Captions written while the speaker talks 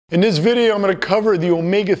In this video, I'm going to cover the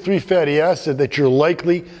omega-3 fatty acid that you're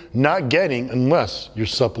likely not getting unless you're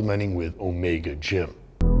supplementing with Omega Gym.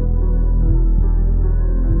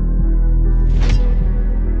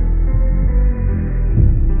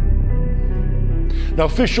 Now,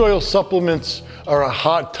 fish oil supplements are a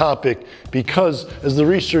hot topic because, as the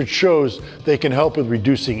research shows, they can help with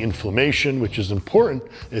reducing inflammation, which is important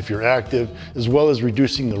if you're active, as well as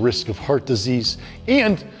reducing the risk of heart disease,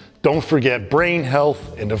 and don't forget brain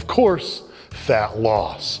health, and of course, fat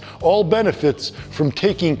loss. All benefits from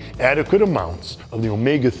taking adequate amounts of the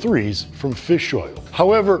omega-3s from fish oil.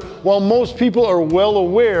 However, while most people are well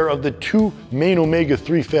aware of the two main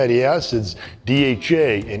omega-3 fatty acids,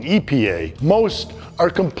 DHA and EPA, most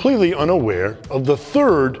are completely unaware of the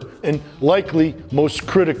third and likely most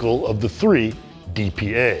critical of the three,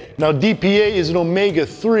 DPA. Now, DPA is an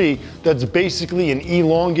omega-3 that's basically an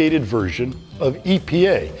elongated version of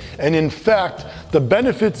EPA. And in fact, the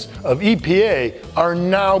benefits of EPA are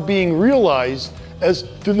now being realized as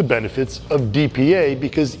through the benefits of DPA,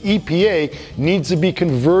 because EPA needs to be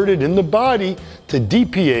converted in the body to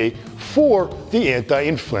DPA for the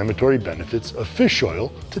anti-inflammatory benefits of fish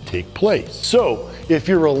oil to take place. So if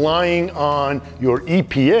you're relying on your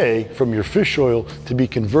EPA from your fish oil to be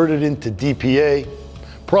converted into DPA,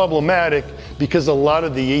 problematic, because a lot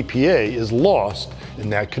of the EPA is lost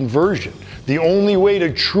in that conversion. The only way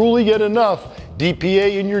to truly get enough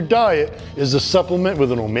DPA in your diet is a supplement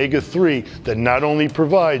with an omega-3 that not only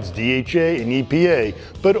provides DHA and EPA,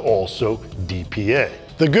 but also DPA.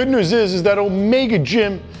 The good news is that Omega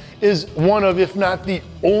Gym is one of, if not the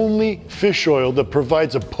only fish oil that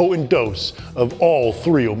provides a potent dose of all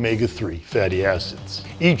three omega-3 fatty acids.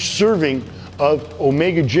 Each serving of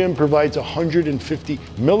Omega Gym provides 150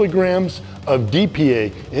 milligrams of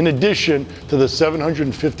DPA in addition to the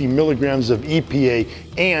 750 milligrams of EPA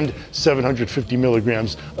and 750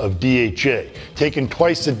 milligrams of DHA. Taken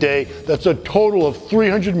twice a day, that's a total of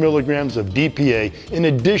 300 milligrams of DPA in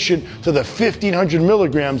addition to the 1500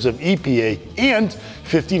 milligrams of EPA and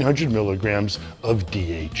 1500 milligrams of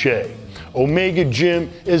DHA. Omega Gym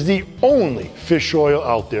is the only fish oil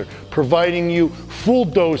out there providing you full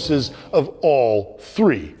doses of all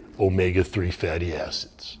three omega-3 fatty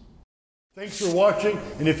acids. Thanks for watching,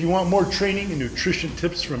 and if you want more training and nutrition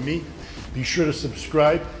tips from me, be sure to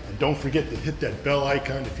subscribe, and don't forget to hit that bell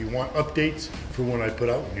icon if you want updates for when I put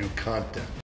out new content.